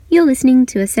You're listening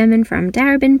to a sermon from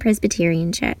Darebin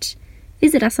Presbyterian Church.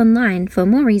 Visit us online for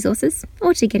more resources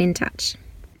or to get in touch.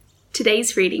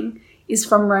 Today's reading is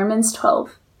from Romans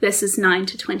 12, verses 9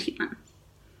 to 21.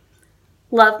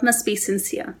 Love must be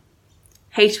sincere.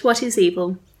 Hate what is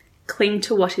evil. Cling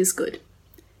to what is good.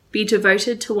 Be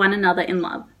devoted to one another in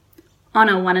love.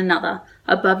 Honor one another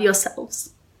above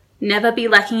yourselves. Never be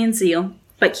lacking in zeal,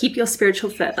 but keep your spiritual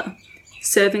fervor,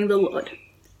 serving the Lord.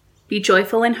 Be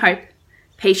joyful in hope,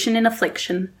 patient in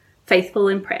affliction, faithful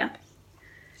in prayer.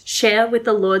 Share with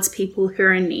the Lord's people who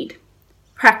are in need.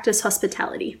 Practice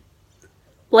hospitality.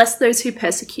 Bless those who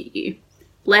persecute you.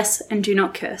 Bless and do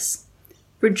not curse.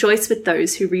 Rejoice with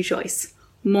those who rejoice.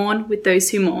 Mourn with those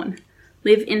who mourn.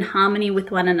 Live in harmony with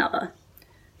one another.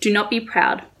 Do not be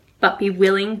proud, but be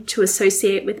willing to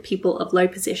associate with people of low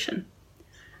position.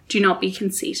 Do not be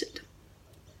conceited.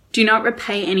 Do not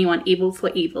repay anyone evil for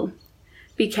evil.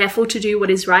 Be careful to do what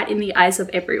is right in the eyes of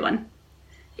everyone.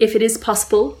 If it is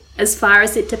possible, as far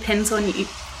as it depends on you,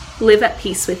 live at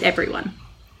peace with everyone.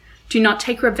 Do not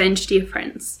take revenge, dear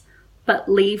friends, but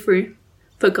leave room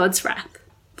for God's wrath,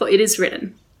 for it is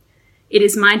written, "It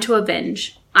is mine to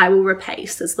avenge, I will repay,"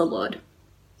 says the Lord.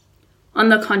 On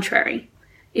the contrary,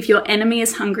 if your enemy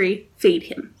is hungry, feed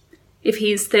him. If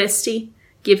he is thirsty,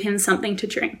 give him something to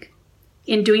drink.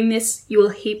 In doing this, you will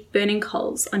heap burning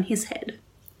coals on his head.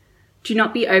 Do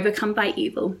not be overcome by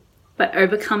evil, but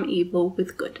overcome evil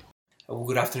with good. Well,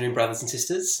 good afternoon, brothers and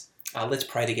sisters. Let's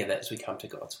pray together as we come to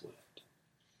God's word.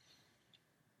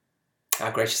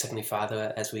 Our gracious Heavenly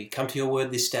Father, as we come to your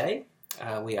word this day,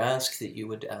 we ask that you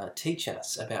would teach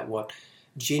us about what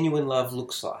genuine love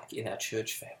looks like in our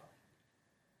church family.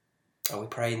 We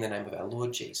pray in the name of our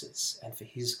Lord Jesus and for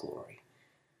his glory.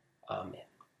 Amen.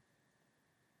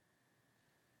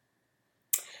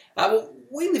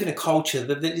 We live in a culture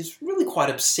that is really quite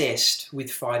obsessed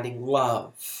with finding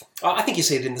love. I think you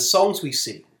see it in the songs we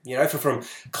sing, from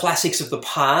classics of the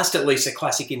past, at least a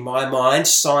classic in my mind,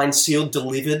 Signed, Sealed,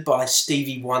 Delivered by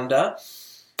Stevie Wonder,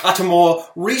 to more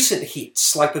recent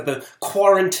hits like the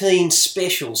Quarantine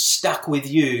Special, Stuck With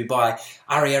You by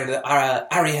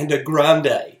Ariana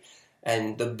Grande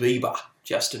and the Bieber,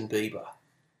 Justin Bieber.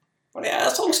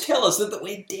 Our songs tell us that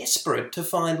we're desperate to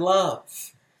find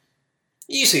love.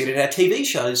 You see it in our TV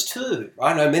shows too.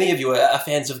 I know many of you are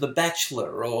fans of The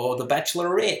Bachelor or The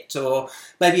Bachelorette, or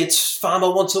maybe it's Farmer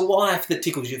Wants a Wife that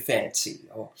tickles your fancy,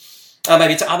 or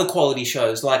maybe it's other quality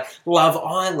shows like Love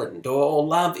Island or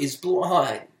Love is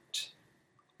Blind.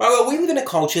 Well, we live in a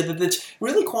culture that's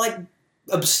really quite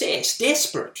obsessed,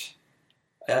 desperate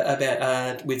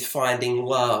with finding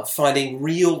love, finding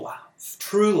real love,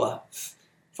 true love,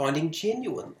 finding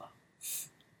genuine love.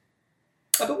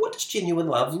 But what does genuine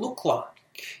love look like?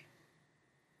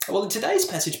 Well, in today's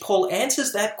passage, Paul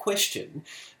answers that question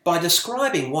by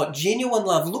describing what genuine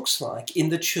love looks like in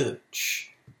the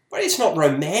church. Well, it's not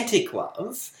romantic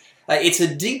love. It's a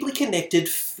deeply connected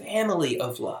family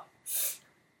of love.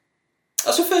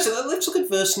 So first, let's look at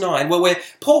verse 9, where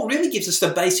Paul really gives us the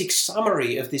basic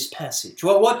summary of this passage,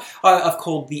 what I've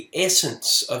called the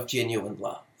essence of genuine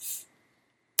love.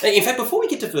 In fact, before we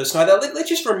get to verse 9, let's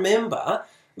just remember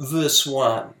verse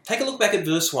 1. Take a look back at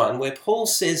verse 1, where Paul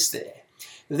says there,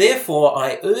 "Therefore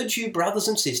I urge you, brothers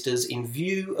and sisters, in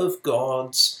view of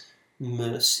God's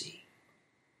mercy."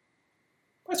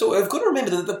 Right, so we've got to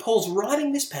remember that Paul's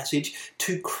writing this passage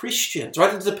to Christians,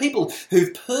 right? To the people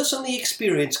who've personally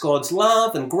experienced God's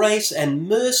love and grace and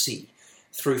mercy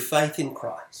through faith in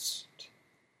Christ.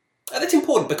 Now, that's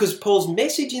important because Paul's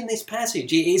message in this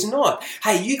passage is not,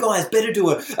 hey, you guys better do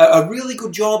a really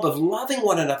good job of loving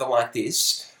one another like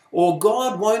this, or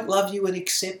God won't love you and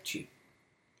accept you.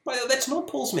 Well, that's not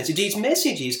Paul's message. His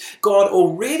message is God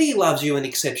already loves you and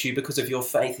accepts you because of your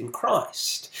faith in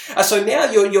Christ. So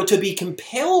now you're to be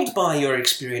compelled by your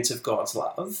experience of God's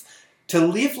love to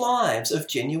live lives of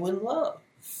genuine love.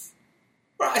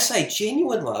 Well, I say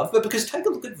genuine love, but because take a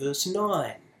look at verse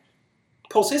 9.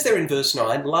 Paul says there in verse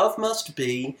 9, love must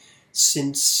be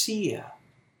sincere.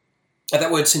 Now,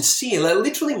 that word sincere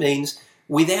literally means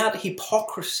without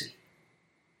hypocrisy.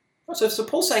 So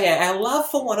Paul's saying our love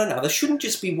for one another shouldn't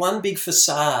just be one big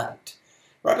facade,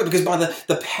 right? Because by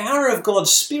the power of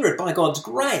God's Spirit, by God's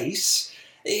grace,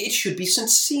 it should be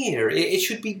sincere. It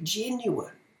should be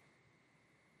genuine.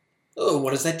 Oh,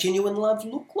 what does that genuine love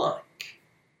look like?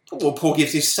 Well, Paul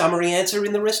gives his summary answer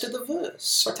in the rest of the verse.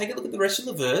 So take a look at the rest of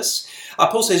the verse.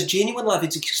 Paul says genuine love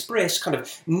is expressed kind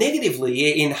of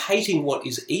negatively in hating what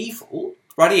is evil,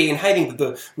 Right here, in hating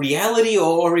the reality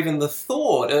or even the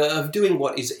thought of doing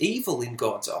what is evil in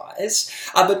God's eyes,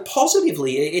 but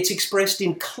positively it's expressed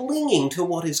in clinging to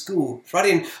what is good, right,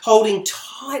 in holding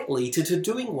tightly to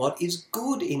doing what is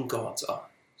good in God's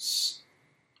eyes.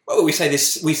 Well, we see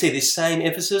this same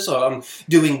emphasis on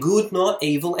doing good, not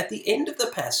evil, at the end of the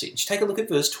passage. Take a look at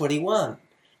verse 21.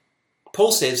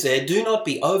 Paul says there, "Do not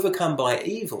be overcome by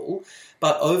evil,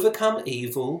 but overcome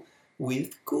evil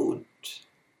with good."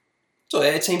 So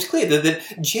it seems clear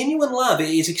that genuine love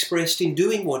is expressed in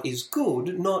doing what is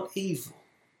good, not evil.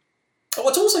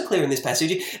 What's also clear in this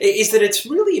passage is that it's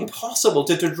really impossible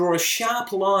to draw a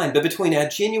sharp line between our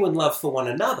genuine love for one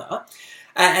another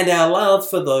and our love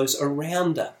for those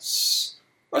around us.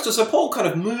 Right, so Paul kind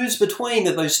of moves between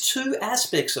those two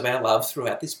aspects of our love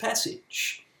throughout this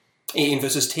passage. In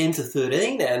verses 10 to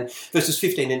 13 and verses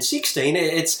 15 and 16,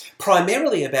 it's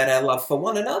primarily about our love for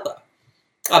one another.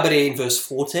 But in verse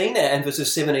 14 and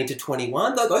verses 17 to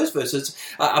 21, those verses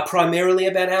are primarily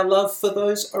about our love for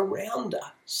those around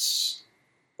us.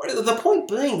 The point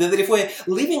being that if we're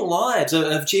living lives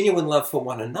of genuine love for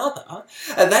one another,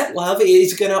 that love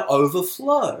is going to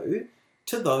overflow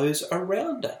to those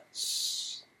around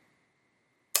us.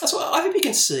 So I hope you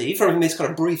can see from this kind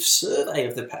of brief survey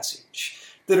of the passage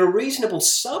that a reasonable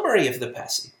summary of the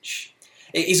passage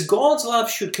is God's love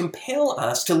should compel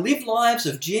us to live lives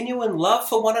of genuine love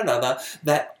for one another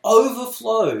that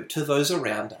overflow to those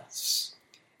around us,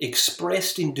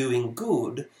 expressed in doing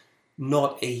good,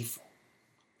 not evil.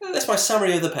 That's my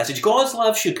summary of the passage. God's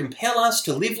love should compel us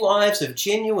to live lives of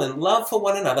genuine love for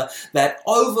one another that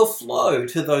overflow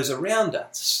to those around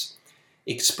us,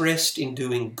 expressed in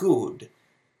doing good,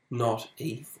 not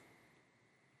evil.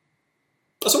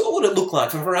 So what would it look like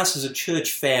for us as a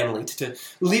church family to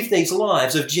live these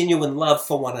lives of genuine love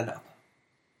for one another?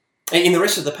 In the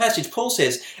rest of the passage, Paul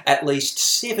says at least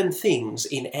 7 things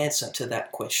in answer to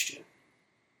that question.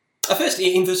 First,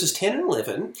 in verses 10 and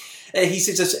 11, he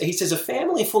says a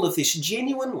family full of this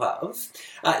genuine love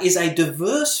is a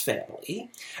diverse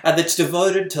family that's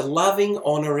devoted to loving,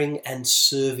 honouring and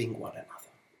serving one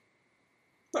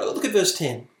another. Look at verse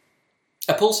 10.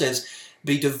 Paul says,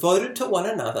 "Be devoted to one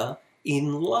another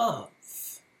in love,"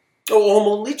 or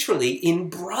more literally, in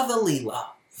brotherly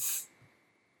love.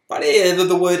 But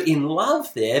the word "in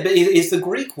love" there is the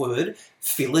Greek word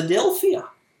Philadelphia,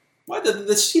 right?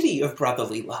 The city of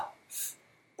brotherly love.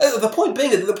 The point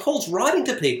being that Paul's writing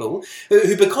to people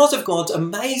who, because of God's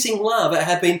amazing love,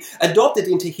 have been adopted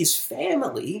into his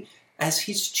family as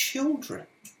his children.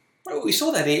 We saw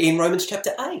that in Romans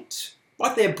chapter 8.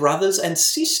 Right? They're brothers and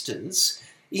sisters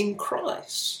in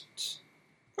Christ.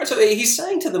 Right, so he's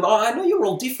saying to them, I know you're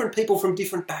all different people from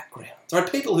different backgrounds.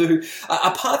 Right? People who,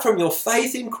 apart from your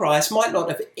faith in Christ, might not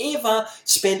have ever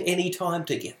spent any time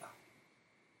together.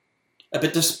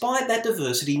 But despite that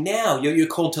diversity, now you're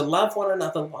called to love one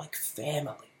another like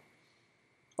family.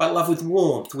 Right? Love with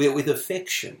warmth, with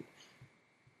affection,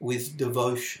 with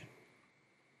devotion.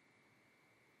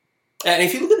 And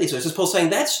if you look at these verses, Paul's saying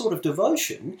that sort of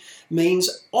devotion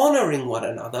means honouring one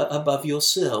another above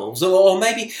yourselves. Or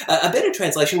maybe a better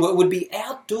translation would be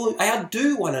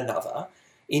outdo one another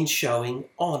in showing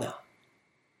honour.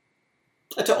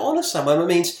 To honour someone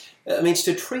means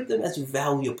to treat them as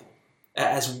valuable,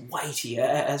 as weighty,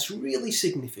 as really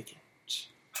significant.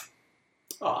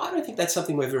 I don't think that's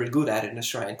something we're very good at in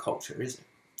Australian culture, is it?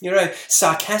 You know,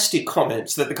 sarcastic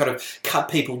comments that kind of cut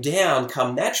people down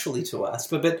come naturally to us,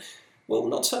 but well,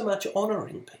 not so much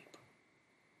honouring people.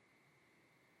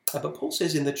 But Paul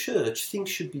says in the church, things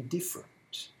should be different.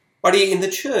 Right, in the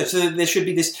church, there should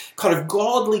be this kind of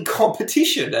godly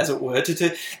competition, as it were,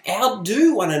 to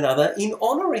outdo one another in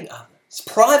honouring others,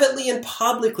 privately and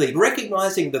publicly,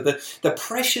 recognising the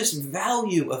precious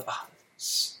value of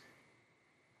others.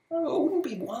 Oh, wouldn't it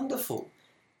be wonderful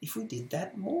if we did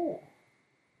that more?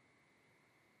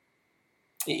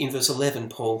 In verse 11,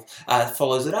 Paul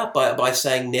follows it up by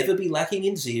saying, "Never be lacking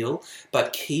in zeal,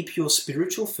 but keep your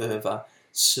spiritual fervour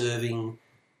serving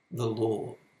the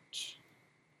Lord."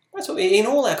 Right, so in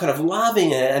all our kind of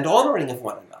loving and honouring of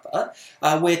one another,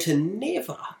 we're to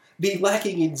never be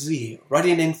lacking in zeal, right?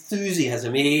 In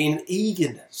enthusiasm, in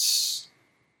eagerness.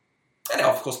 And now,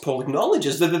 of course, Paul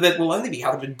acknowledges that we'll only be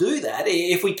able to do that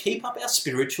if we keep up our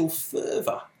spiritual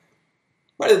fervour.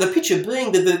 Right, the picture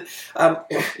being that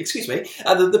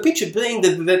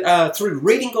through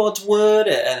reading God's word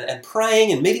and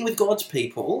praying and meeting with God's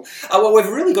people, we've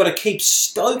really got to keep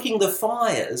stoking the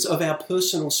fires of our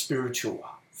personal spiritual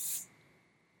life.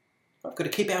 We've got to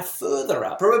keep our fervour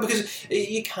up, right? Because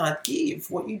you can't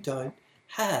give what you don't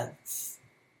have.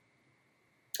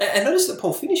 And notice that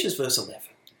Paul finishes verse 11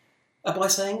 by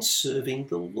saying serving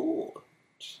the Lord.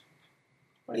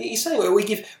 He's saying we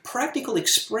give practical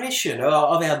expression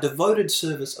of our devoted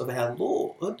service of our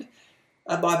Lord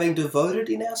by being devoted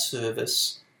in our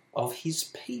service of his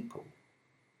people.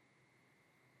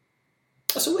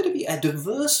 So we're to be a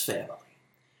diverse family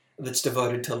that's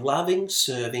devoted to loving,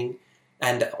 serving,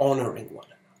 and honouring one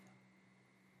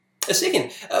another.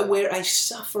 Second, we're a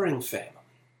suffering family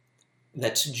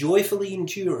that's joyfully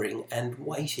enduring and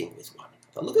waiting with one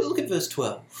another. Look at verse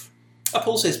 12.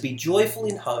 Paul says, be joyful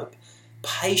in hope,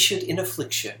 patient in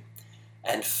affliction,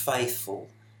 and faithful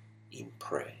in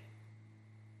prayer.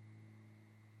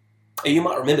 You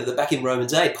might remember that back in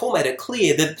Romans 8, Paul made it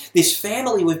clear that this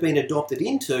family we've been adopted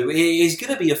into is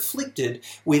going to be afflicted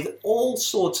with all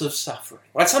sorts of suffering.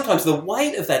 Right? Sometimes the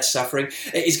weight of that suffering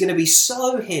is going to be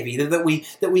so heavy that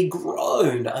we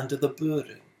groan under the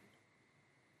burden.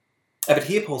 But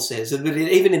here Paul says that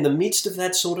even in the midst of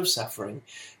that sort of suffering,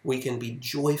 we can be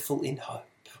joyful in hope.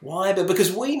 Why? But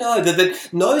because we know that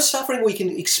no suffering we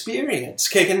can experience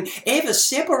can ever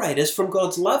separate us from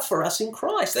God's love for us in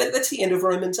Christ. That's the end of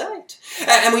Romans 8.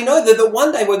 And we know that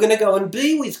one day we're going to go and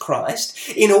be with Christ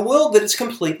in a world that is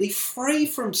completely free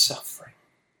from suffering.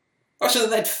 So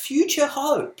that future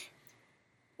hope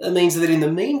means that in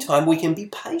the meantime we can be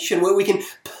patient, where we can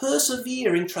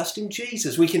persevere in trusting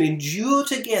Jesus. We can endure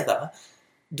together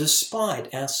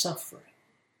despite our suffering.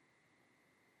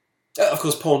 Of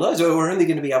course, Paul knows we're only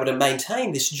going to be able to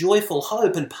maintain this joyful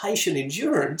hope and patient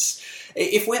endurance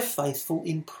if we're faithful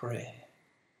in prayer.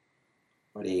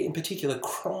 In particular,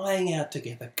 crying out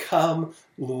together, come,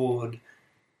 Lord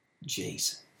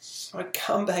Jesus.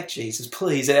 Come back, Jesus,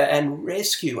 please, and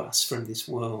rescue us from this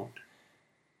world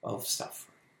of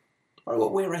suffering.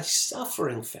 We're a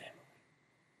suffering family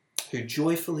who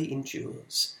joyfully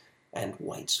endures and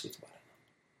waits with one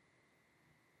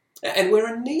another. And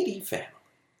we're a needy family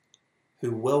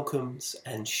who welcomes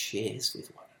and shares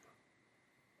with one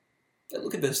another.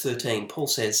 Look at verse 13. Paul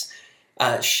says,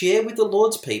 share with the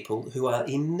Lord's people who are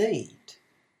in need.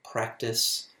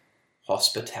 Practice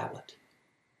hospitality.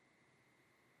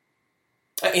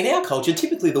 In our culture,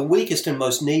 typically the weakest and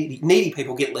most needy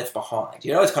people get left behind.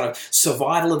 You know, it's kind of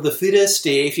survival of the fittest.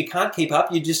 If you can't keep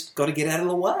up, you just got to get out of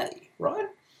the way, right?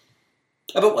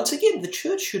 But once again, the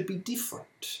church should be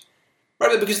different.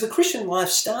 Right, because the Christian life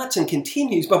starts and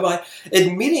continues by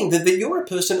admitting that you're a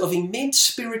person of immense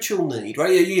spiritual need.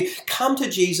 Right, you come to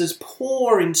Jesus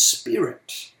poor in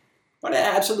spirit. Right,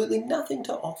 absolutely nothing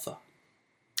to offer.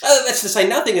 That's to say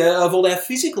nothing of all our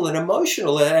physical and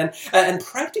emotional and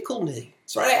practical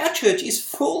needs. Right, our church is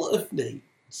full of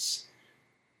needs.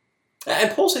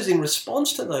 And Paul says in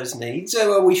response to those needs,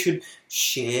 we should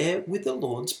share with the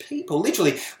Lord's people.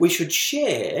 Literally, we should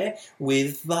share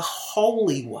with the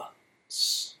Holy One.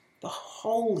 The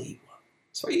Holy One.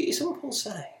 So you see what Paul's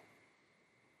saying?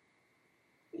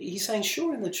 He's saying,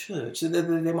 sure, in the church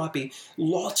there might be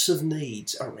lots of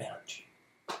needs around you.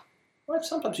 Right?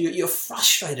 Sometimes you're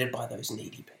frustrated by those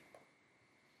needy people.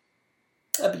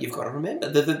 But you've got to remember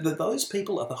that those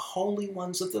people are the holy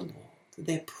ones of the Lord.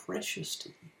 They're precious to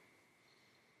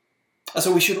you.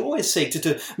 So we should always seek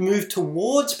to move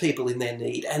towards people in their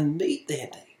need and meet their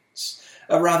needs,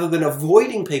 rather than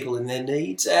avoiding people in their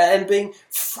needs and being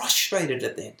frustrated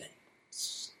at their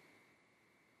needs.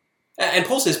 And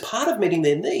Paul says part of meeting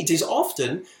their needs is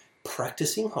often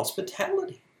practicing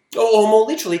hospitality, or more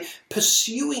literally,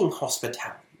 pursuing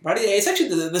hospitality. Right? It's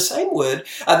actually the same word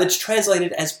that's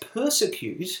translated as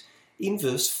persecute in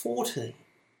verse 14.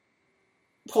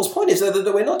 Paul's point is that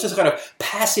we're not just kind of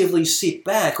passively sit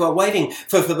back or waiting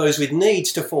for those with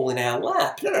needs to fall in our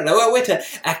lap. No. We're to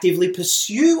actively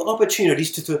pursue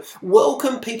opportunities to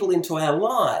welcome people into our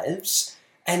lives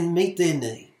and meet their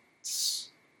needs.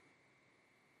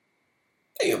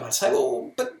 You might say,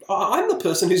 well, but I'm the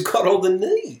person who's got all the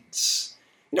needs.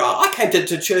 I came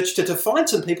to church to find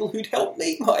some people who'd help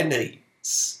meet my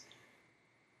needs.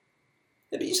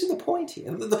 But you see the point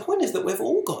here. The point is that we've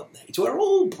all got needs. We're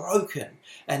all broken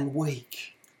and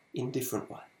weak in different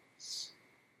ways.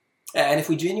 And if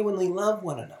we genuinely love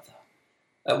one another,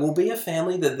 we'll be a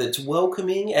family that's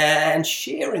welcoming and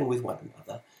sharing with one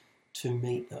another to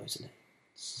meet those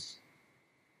needs.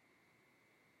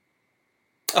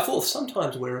 Fourth,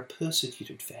 sometimes we're a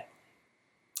persecuted family.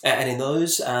 And in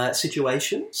those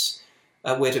situations,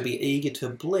 we're to be eager to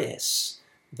bless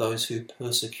those who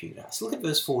persecute us. Look at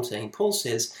verse 14. Paul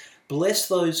says, bless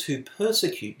those who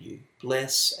persecute you,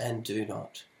 bless and do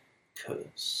not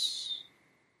curse.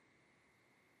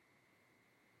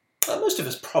 Most of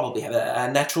us probably have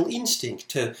a natural instinct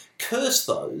to curse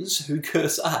those who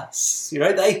curse us.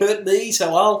 They hurt me,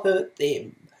 so I'll hurt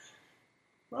them.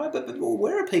 right? But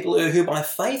where are people who by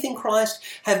faith in Christ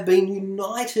have been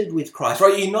united with Christ,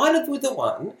 right? United with the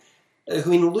one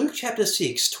who in Luke chapter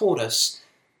 6 taught us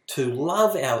to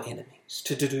love our enemies,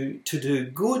 to do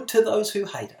good to those who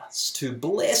hate us, to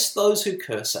bless those who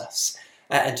curse us,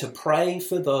 and to pray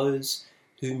for those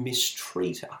who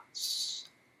mistreat us.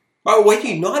 Well, we're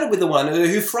united with the one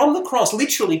who from the cross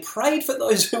literally prayed for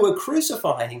those who were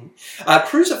crucifying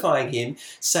him,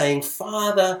 saying,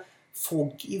 "Father,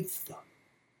 forgive them."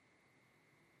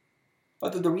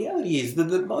 But the reality is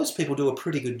that most people do a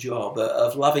pretty good job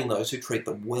of loving those who treat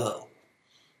them well.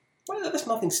 Well, there's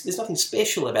nothing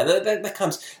special about it. That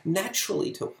comes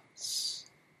naturally to us.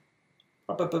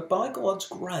 But by God's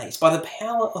grace, by the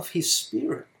power of His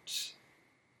Spirit,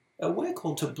 we're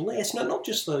called to bless, not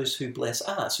just those who bless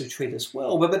us, who treat us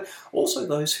well, but also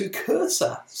those who curse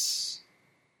us.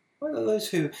 Well, those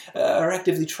who are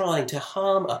actively trying to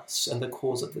harm us and the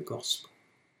cause of the gospel.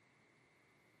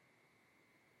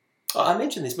 I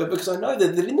mention this because I know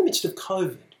that in the midst of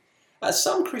COVID,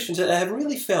 some Christians have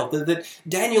really felt that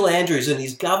Daniel Andrews and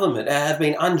his government have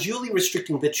been unduly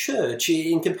restricting the church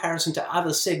in comparison to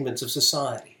other segments of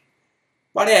society.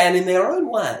 Right, and in their own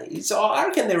ways, I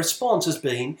reckon their response has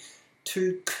been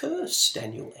to curse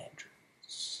Daniel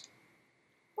Andrews.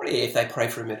 Well, if they pray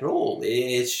for him at all,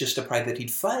 it's just to pray that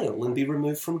he'd fail and be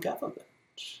removed from government.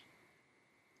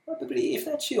 But if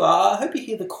that's you, I hope you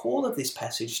hear the call of this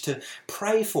passage to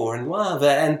pray for and love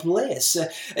and bless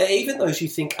even those you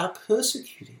think are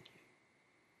persecuting you.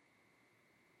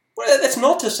 Well, that's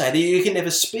not to say that you can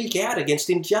never speak out against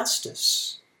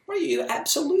injustice. Well, you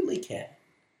absolutely can.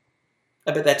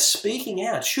 But that speaking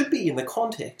out should be in the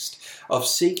context of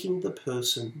seeking the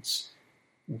person's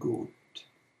good.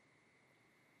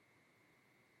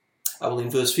 Well,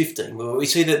 in verse 15, we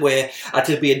see that we're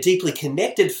to be a deeply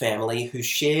connected family who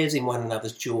shares in one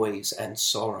another's joys and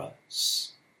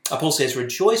sorrows. Paul says,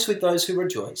 "Rejoice with those who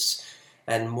rejoice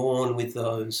and mourn with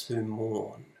those who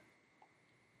mourn."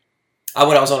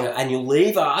 When I was on annual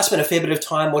leave, I spent a fair bit of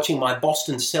time watching my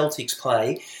Boston Celtics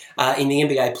play in the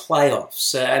NBA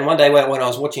playoffs. And one day when I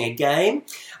was watching a game,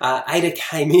 Ada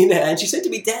came in and she said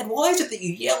to me, "Dad, why is it that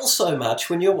you yell so much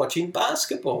when you're watching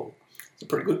basketball?" It's a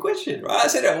pretty good question, right? I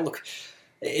said, "Oh, look,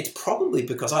 it's probably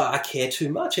because I care too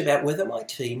much about whether my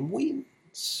team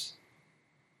wins.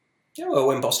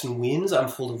 When Boston wins, I'm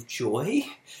full of joy.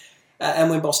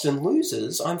 And when Boston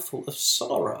loses, I'm full of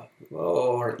sorrow.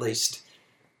 Or at least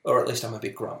I'm a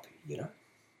bit grumpy,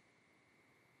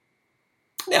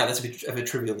 Now, that's a bit of a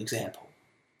trivial example.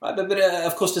 Right? But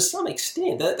of course, to some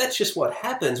extent, that's just what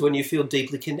happens when you feel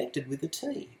deeply connected with the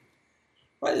team.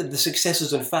 Right? The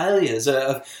successes and failures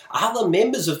of other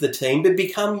members of the team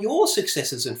become your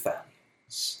successes and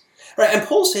failures. Right? And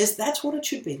Paul says that's what it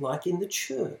should be like in the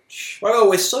church. Right?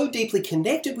 We're so deeply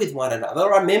connected with one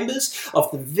another, are members of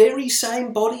the very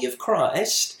same body of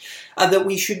Christ, that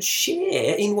we should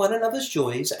share in one another's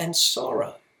joys and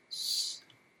sorrows.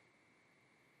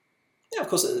 Now, of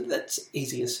course, that's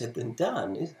easier said than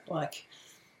done.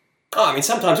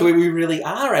 Sometimes we really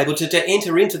are able to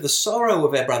enter into the sorrow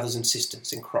of our brothers and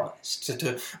sisters in Christ,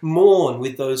 to mourn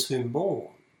with those who mourn.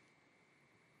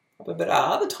 But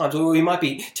other times we might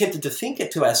be tempted to think it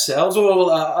to ourselves, well,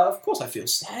 of course I feel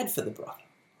sad for the brother,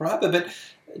 right? But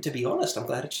to be honest, I'm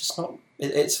glad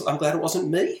I'm glad it wasn't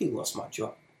me who lost my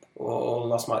job, or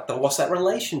lost that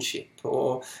relationship,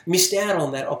 or missed out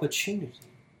on that opportunity.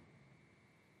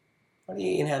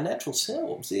 In our natural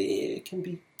selves, it can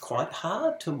be quite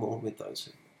hard to mourn with those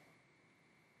who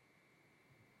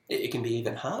mourn. It can be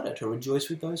even harder to rejoice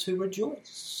with those who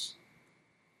rejoice.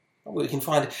 We can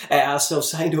find ourselves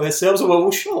saying to ourselves,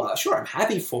 well, sure, I'm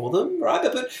happy for them, right?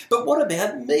 But what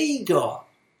about me, God?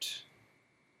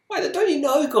 Wait, don't you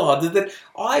know, God, that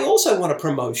I also want a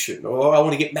promotion, or I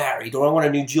want to get married, or I want a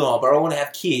new job, or I want to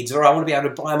have kids, or I want to be able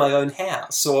to buy my own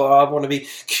house, or I want to be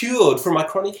cured from my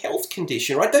chronic health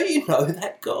condition, right? Don't you know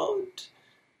that, God?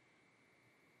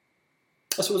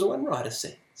 So as one writer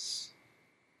says,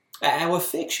 our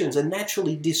affections are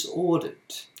naturally disordered,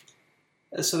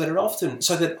 so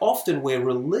that often we're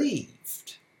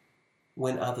relieved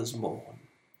when others mourn,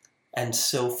 and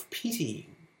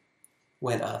self-pitying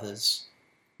when others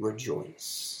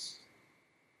rejoice.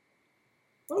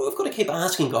 Well, we've got to keep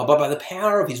asking God by the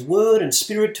power of His Word and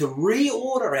Spirit to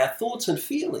reorder our thoughts and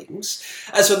feelings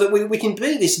so that we can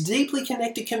be this deeply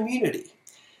connected community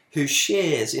who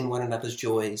shares in one another's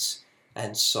joys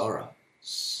and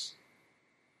sorrows.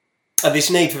 This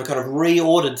need for kind of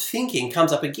reordered thinking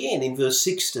comes up again in verse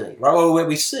 16, right, where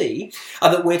we see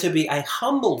that we're to be a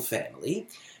humble family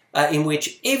in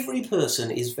which every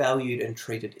person is valued and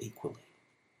treated equally.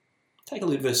 Take a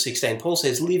look at verse 16. Paul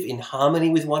says, live in harmony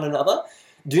with one another.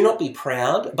 Do not be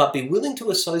proud, but be willing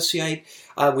to associate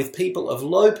with people of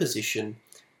low position.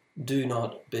 Do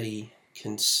not be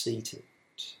conceited.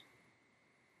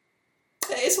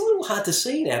 It's a little hard to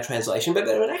see in our translation, but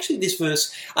actually this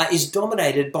verse is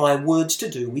dominated by words to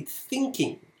do with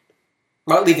thinking.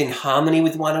 Right, live in harmony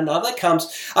with one another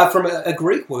comes from a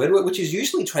Greek word which is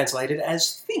usually translated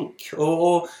as think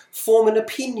or form an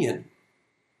opinion.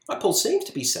 Right, Paul seems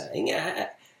to be saying,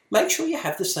 make sure you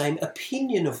have the same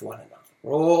opinion of one another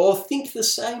or think the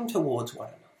same towards one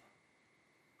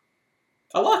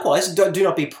another. Likewise, do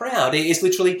not be proud is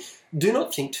literally do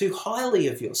not think too highly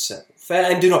of yourself.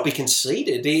 And do not be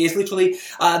conceited is literally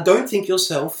don't think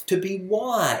yourself to be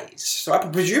wise.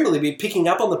 Right? Presumably be picking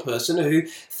up on the person who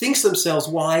thinks themselves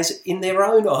wise in their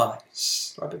own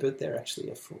eyes. Right? But they're actually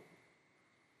a fool.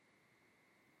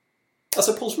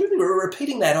 So Paul's really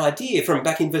repeating that idea from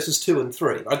back in verses 2 and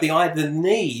 3. Right? The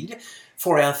need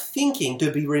for our thinking to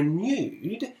be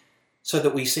renewed so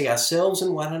that we see ourselves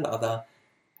and one another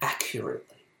accurately.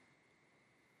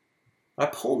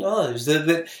 Right, Paul knows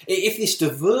that if this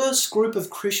diverse group of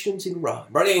Christians in Rome,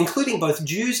 right, including both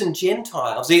Jews and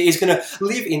Gentiles, is going to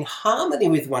live in harmony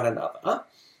with one another,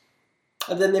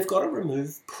 then they've got to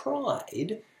remove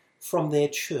pride from their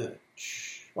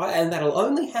church. Right? And that'll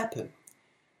only happen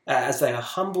as they are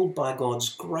humbled by God's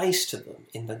grace to them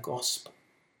in the gospel.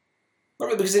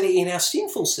 Right? Because in our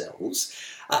sinful selves,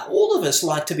 all of us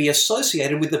like to be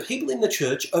associated with the people in the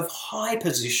church of high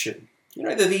position. You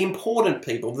know, they're the important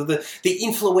people, the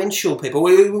influential people.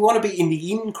 We want to be in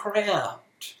the in crowd.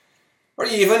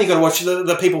 Right? You've only got to watch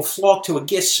the people flock to a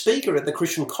guest speaker at the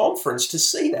Christian conference to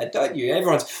see that, don't you?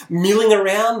 Everyone's milling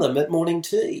around them at morning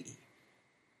tea.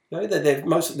 You know,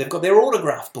 they've got their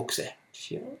autograph books out.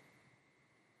 You know?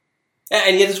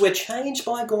 And yet as we're changed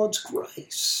by God's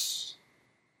grace,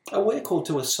 we're called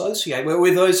to associate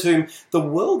with those whom the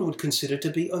world would consider to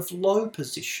be of low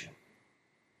position.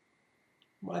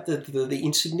 Right, the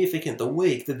insignificant, the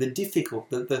weak, the difficult,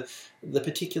 the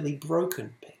particularly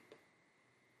broken people.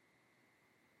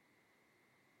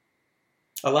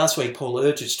 Last week, Paul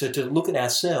urged us to look at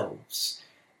ourselves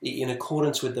in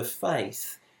accordance with the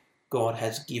faith God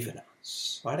has given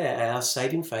us. Right, our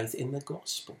saving faith in the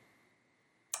gospel.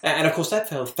 And of course, that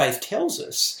faith tells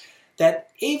us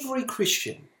that every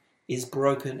Christian is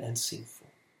broken and sinful.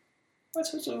 Right,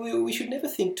 so we should never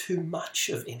think too much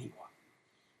of anyone.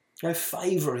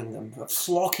 Favouring them,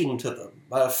 flocking to them,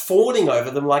 fawning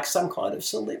over them like some kind of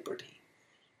celebrity.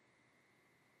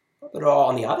 But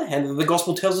on the other hand, the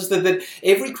gospel tells us that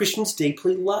every Christian's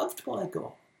deeply loved by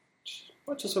God.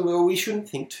 So we shouldn't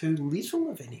think too little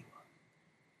of anyone,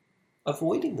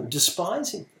 avoiding them,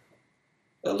 despising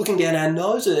them, looking down our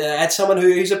nose at someone who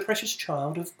is a precious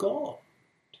child of God.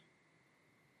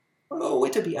 We're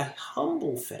to be a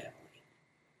humble family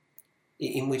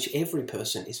in which every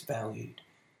person is valued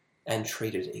and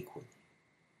treated equally.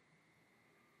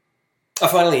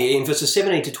 Finally, in verses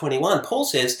 17 to 21, Paul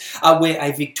says, we're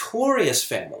a victorious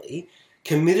family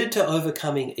committed to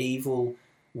overcoming evil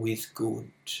with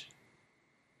good.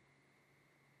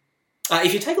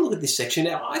 If you take a look at this section,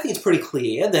 I think it's pretty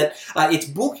clear that it's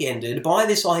bookended by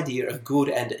this idea of good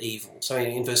and evil. So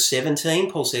in verse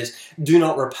 17, Paul says, do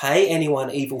not repay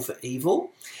anyone evil for evil.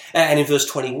 And in verse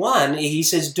 21, he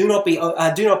says, do not be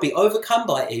overcome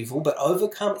by evil, but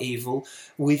overcome evil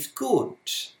with good.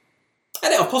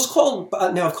 And now, of course,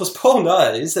 Paul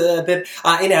knows that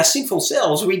in our sinful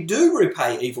selves, we do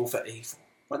repay evil for evil.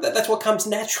 Right? That's what comes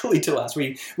naturally to us.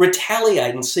 We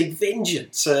retaliate and seek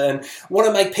vengeance and want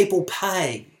to make people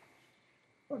pay.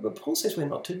 Right? But Paul says we're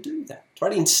not to do that.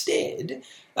 Right? Instead,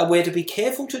 we're to be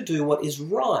careful to do what is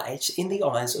right in the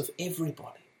eyes of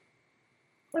everybody.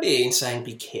 Right? In saying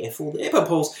be careful there, but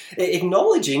Paul's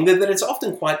acknowledging that it's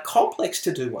often quite complex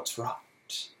to do what's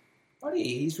right. Right?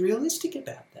 He's realistic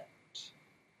about that.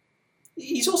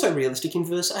 He's also realistic in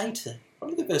verse 18.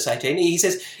 Look at verse 18. He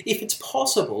says, if it's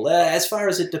possible, as far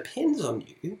as it depends on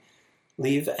you,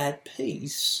 live at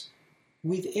peace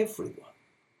with everyone.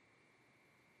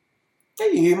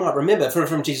 You might remember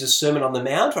from Jesus' Sermon on the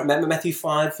Mount, right, Matthew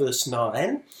 5, verse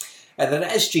 9, that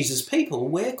as Jesus' people,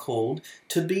 we're called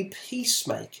to be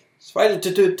peacemakers, right?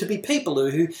 To be people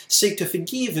who seek to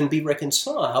forgive and be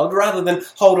reconciled, rather than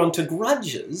hold on to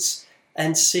grudges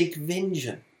and seek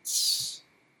vengeance.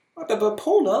 Right? But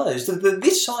Paul knows that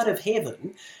this side of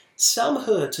heaven, some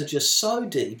hurts are just so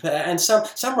deep, and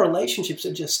some relationships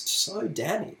are just so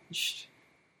damaged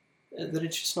that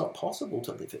it's just not possible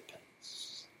to live at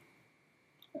peace.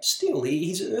 But still,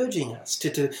 he's urging us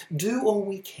to do all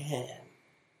we can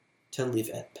to live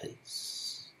at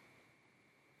peace.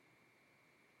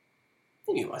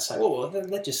 You might say, well,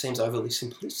 that just seems overly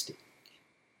simplistic.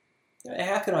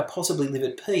 How can I possibly live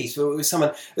at peace with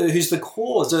someone who's the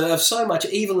cause of so much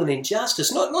evil and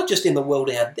injustice, not just in the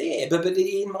world out there, but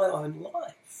in my own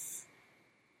life?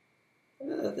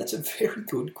 That's a very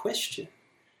good question.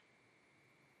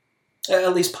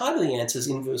 At least part of the answer is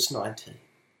in verse 19,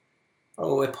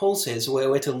 where Paul says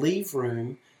we're to leave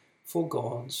room for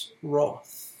God's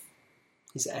wrath,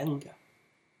 his anger.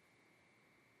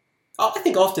 I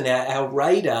think often our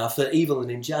radar for evil and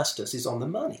injustice is on the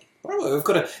money. We've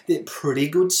got a pretty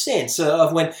good sense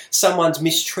of when someone's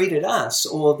mistreated us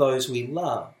or those we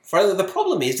love. The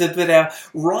problem is that our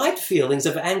right feelings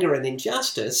of anger and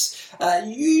injustice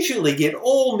usually get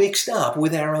all mixed up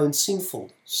with our own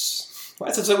sinfulness.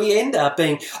 So we end up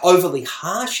being overly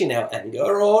harsh in our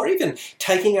anger, or even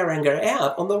taking our anger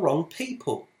out on the wrong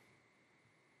people.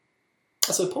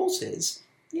 So Paul says,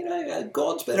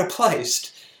 God's better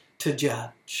placed to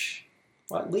judge.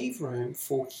 Leave room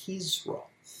for his wrath.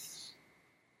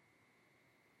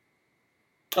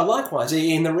 Likewise,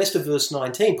 in the rest of verse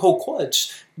 19, Paul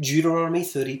quotes Deuteronomy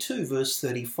 32, verse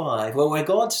 35, where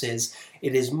God says,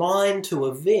 "It is mine to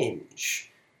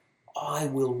avenge, I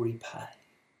will repay."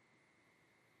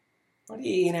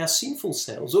 In our sinful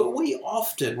selves, we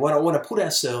often want to put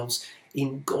ourselves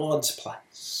in God's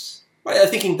place,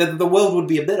 thinking that the world would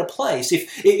be a better place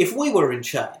if we were in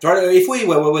charge, if we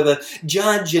were the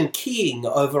judge and king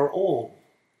over all.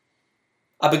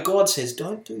 But God says,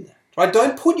 don't do that.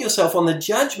 Don't put yourself on the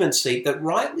judgment seat that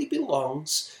rightly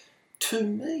belongs to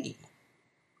me.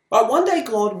 One day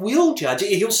God will judge.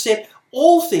 He'll set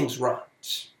all things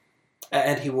right,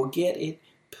 and he will get it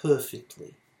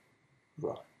perfectly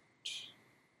right.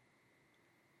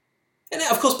 And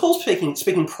now, of course, Paul's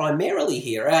speaking primarily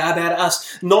here about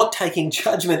us not taking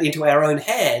judgment into our own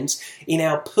hands in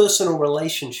our personal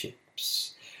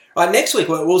relationships. Next week,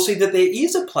 we'll see that there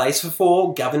is a place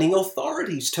for governing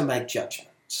authorities to make judgments.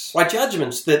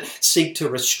 Judgments that seek to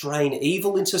restrain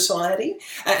evil in society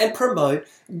and promote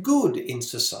good in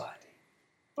society.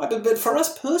 But for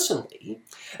us personally,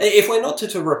 if we're not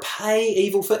to repay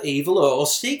evil for evil or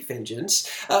seek vengeance,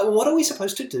 what are we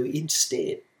supposed to do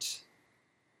instead?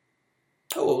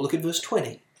 Well, look at verse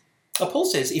 20. Paul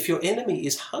says, if your enemy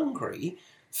is hungry,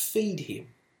 feed him.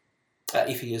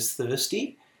 If he is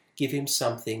thirsty, give him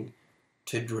something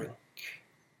to drink.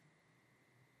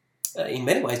 In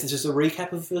many ways, this is a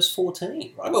recap of verse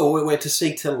 14. Well, we're to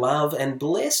seek to love and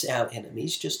bless our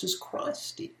enemies just as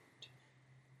Christ did.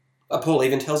 Paul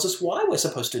even tells us why we're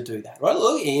supposed to do that.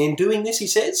 Look, in doing this, he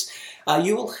says,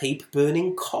 you will heap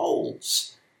burning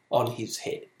coals on his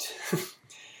head.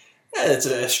 That's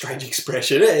a strange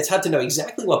expression. It's hard to know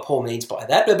exactly what Paul means by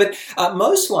that, but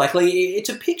most likely it's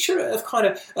a picture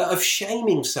of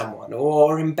shaming someone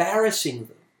or embarrassing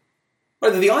them.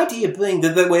 The idea being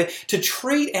that we're to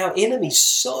treat our enemies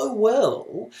so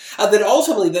well that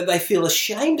ultimately that they feel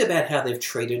ashamed about how they've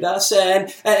treated us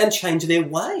and change their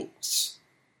ways.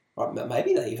 Or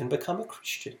maybe they even become a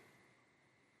Christian.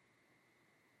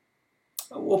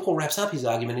 Well, Paul wraps up his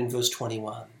argument in verse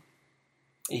 21.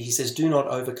 He says, do not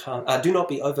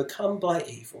be overcome by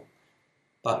evil,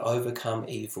 but overcome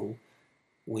evil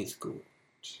with good.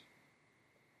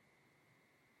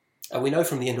 We know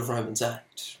from the end of Romans 8,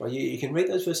 you can read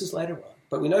those verses later on,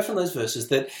 but we know from those verses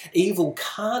that evil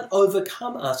can't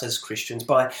overcome us as Christians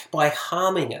by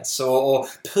harming us or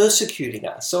persecuting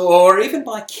us or even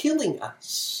by killing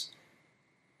us.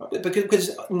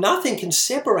 Because nothing can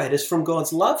separate us from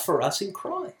God's love for us in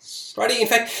Christ. In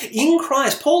fact, in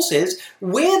Christ, Paul says,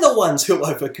 we're the ones who'll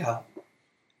overcome.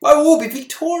 We will be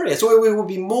victorious, or we will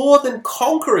be more than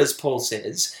conquerors, Paul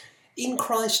says, in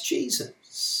Christ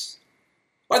Jesus.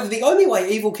 The only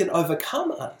way evil can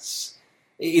overcome us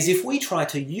is if we try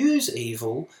to use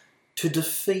evil to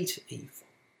defeat evil.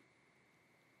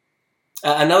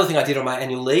 Another thing I did on my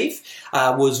annual leave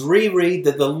was reread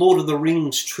the Lord of the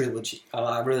Rings trilogy.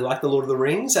 I really like the Lord of the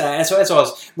Rings. And so as I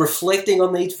was reflecting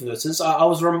on these verses, I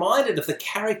was reminded of the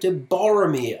character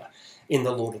Boromir in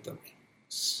the Lord of the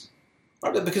Rings.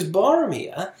 Because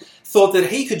Boromir thought that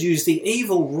he could use the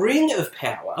evil ring of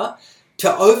power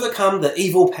to overcome the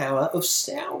evil power of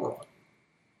Sauron.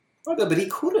 But he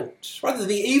couldn't.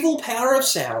 The evil power of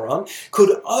Sauron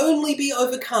could only be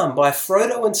overcome by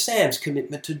Frodo and Sam's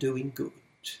commitment to doing good.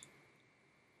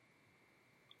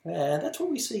 And that's what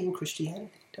we see in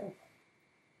Christianity, don't we?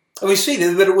 And we see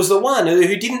that it was the one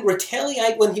who didn't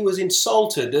retaliate when he was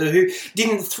insulted, who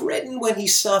didn't threaten when he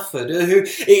suffered, who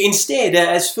instead,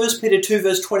 as 1 Peter 2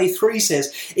 verse 23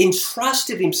 says,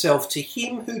 entrusted himself to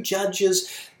him who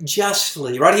judges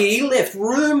justly. He left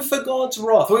room for God's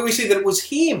wrath. We see that it was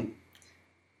him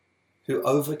who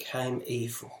overcame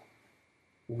evil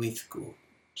with good.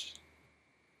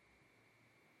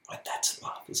 Right, that's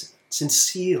love, isn't it?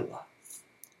 Sincere love,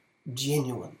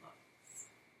 genuine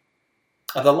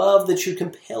love. The love that should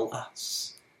compel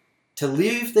us to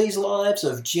live these lives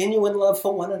of genuine love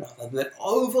for one another that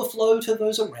overflow to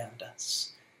those around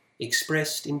us,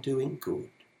 expressed in doing good,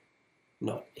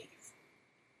 not evil.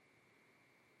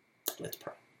 Let's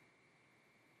pray.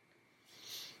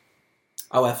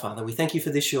 Oh, our Father, we thank you for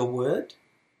this, your word.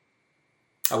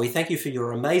 We thank you for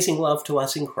your amazing love to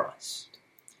us in Christ.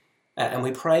 And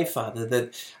we pray, Father,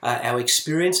 that our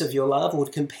experience of your love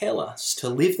would compel us to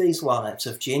live these lives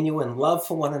of genuine love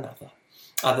for one another,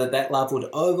 that love would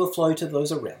overflow to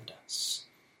those around us,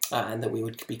 and that we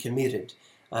would be committed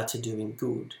to doing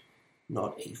good,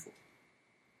 not evil.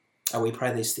 We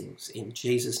pray these things in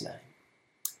Jesus' name.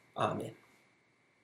 Amen.